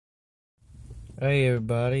Hey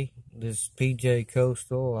everybody, this is PJ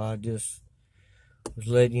Coastal. I just was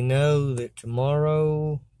letting you know that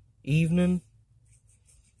tomorrow evening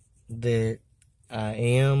that I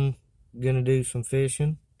am gonna do some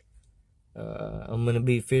fishing. I'm gonna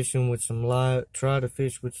be fishing with try to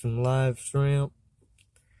fish with some live shrimp,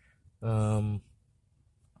 um,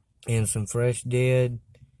 and some fresh dead.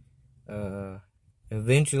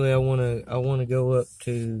 Eventually, I wanna go up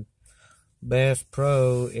to Bass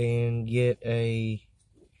Pro and get a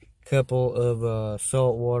couple of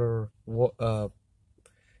saltwater whopper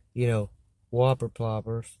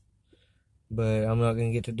ploppers, but I'm not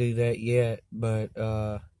gonna get to do that yet. But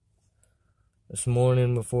this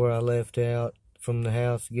morning before I left out from the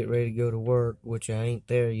house to get ready to go to work, which I ain't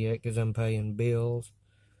there yet because I'm paying bills,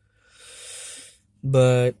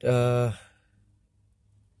 but I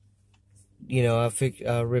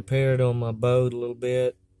repaired on my boat a little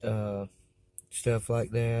bit, stuff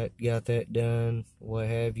like that, got that done, what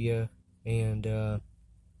have you, and did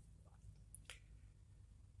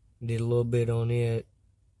a little bit on it.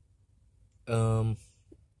 But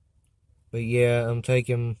yeah, I'm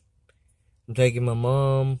taking my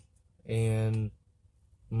mom and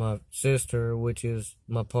my sister, which is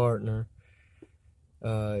my partner,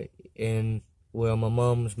 and well, my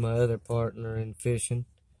mom's my other partner in fishing.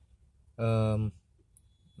 I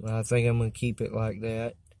think I'm gonna keep it like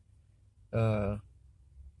that.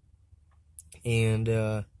 And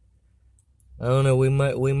I don't know.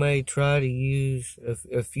 We may try to use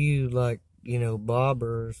a few, like,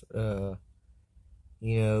 bobbers,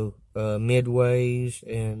 midways,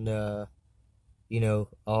 and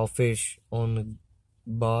I'll fish on the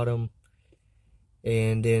bottom,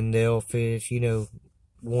 and then they'll fish,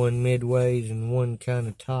 one midways and one kind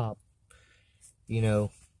of top, and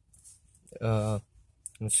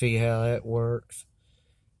see how that works.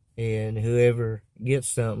 And whoever gets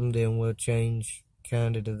something, then we'll change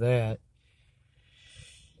kind of to that.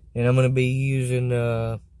 And I'm gonna be using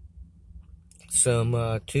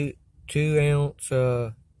some 2 ounce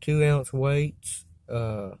weights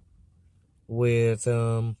with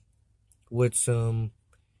some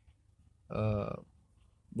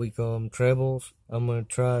we call them trebles. I'm gonna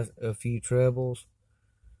try a few trebles.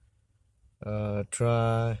 I'm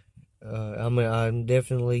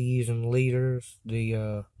definitely using leaders,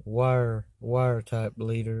 the wire type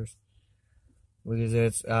leaders,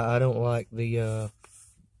 because I don't like the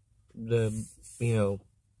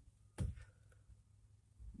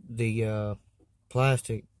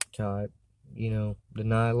plastic type, the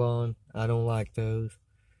nylon. I don't like those.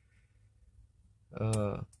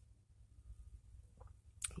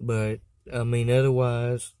 But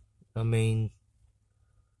otherwise, I'm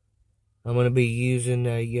gonna be using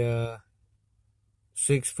a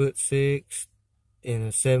 6'6" and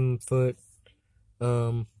a 7-foot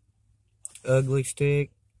ugly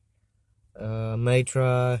stick. I may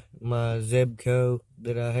try my Zebco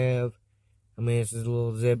that I have. It's a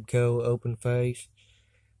little Zebco open face.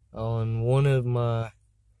 On one of my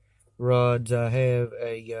rods, I have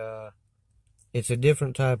it's a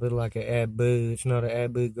different type of, like, a Abu. It's not an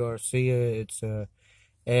Abu Garcia. It's a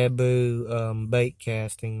Abu bait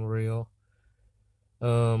casting reel.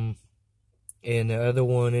 And the other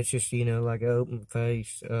one, it's just, like an open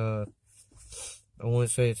face. I want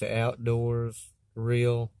to say it's an outdoors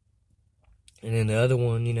reel. And then the other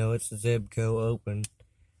one, it's a Zebco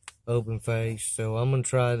open face. So I'm going to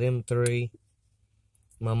try them 3.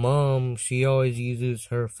 My mom, she always uses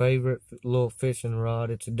her favorite little fishing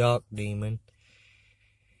rod. It's a Dock Demon.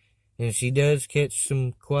 And she does catch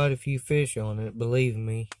quite a few fish on it, believe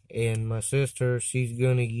me. And my sister, she's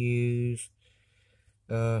going to use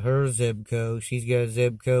her Zebco. She's got a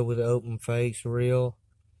Zebco with an open face reel.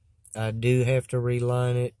 I do have to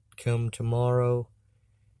reline it come tomorrow,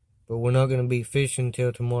 but we're not going to be fishing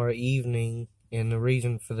till tomorrow evening. And the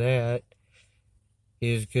reason for that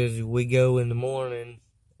is because we go in the morning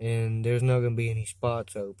and there's not going to be any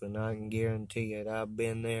spots open. I can guarantee it. I've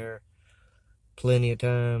been there plenty of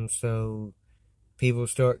times. So people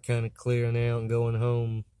start kind of clearing out and going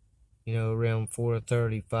home, around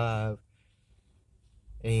 4:35.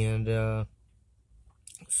 And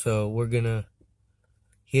so we're going to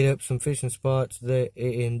hit up some fishing spots that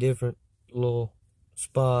in different little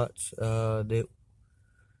spots that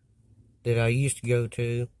I used to go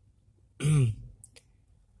to.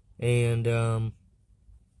 And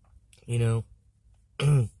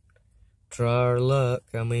try our luck.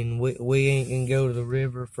 We ain't gonna go to the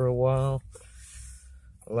river for a while.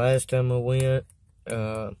 Last time I went,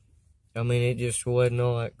 it just wasn't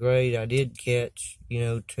all that great. I did catch,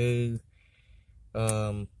 2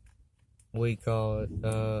 we call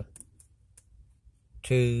it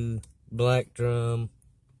 2 black drum,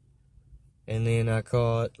 and then I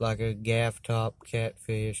caught like a gaff top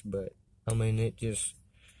catfish, but I mean, it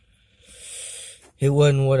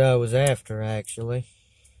wasn't what I was after, actually.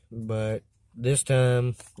 But this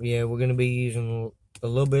time, yeah, we're gonna be using a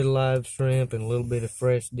little bit of live shrimp and a little bit of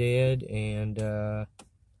fresh dead, and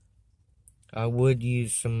I would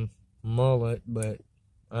use some mullet, but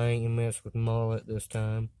I ain't gonna mess with mullet this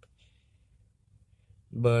time.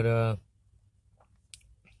 But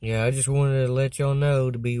yeah, I just wanted to let y'all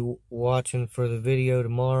know to be watching for the video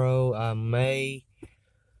tomorrow. I may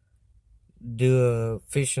do a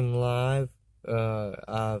fishing live.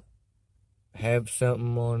 I have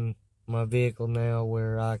something on my vehicle now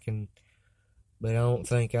where I can, but I don't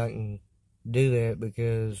think I can do that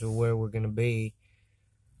because of where we're gonna be.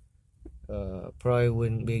 Probably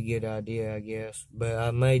wouldn't be a good idea, I guess. But I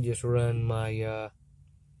may just run my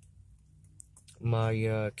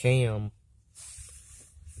cam,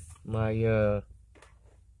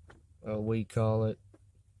 we call it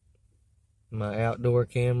my outdoor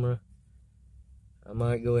camera. I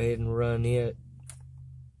might go ahead and run it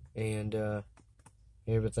and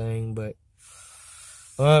everything. But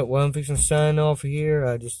alright, well, I'm fixing to sign off here.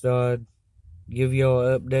 I just thought I'd give y'all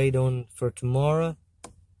an update on for tomorrow.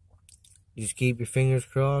 Just keep your fingers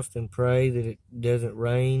crossed and pray that it doesn't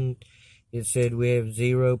rain. It said we have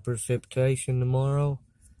 0 precipitation tomorrow.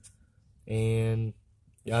 And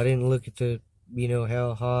I didn't look at the,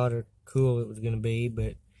 how hot or cool it was going to be, but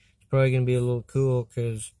it's probably going to be a little cool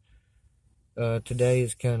because today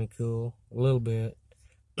is kind of cool, a little bit.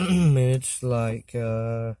 And it's like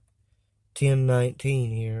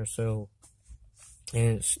 10:19 here, so,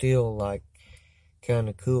 and it's still like kind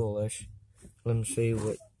of coolish. Let me see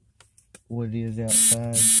what it is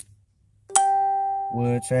outside.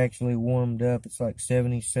 Well, it's actually warmed up. It's like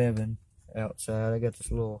 77 outside. I got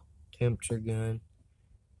this little temperature gun,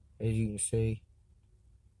 as you can see.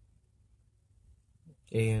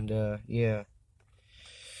 And yeah.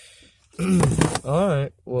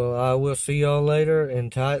 Alright, well, I will see y'all later,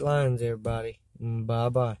 and tight lines, everybody. Bye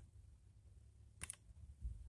bye.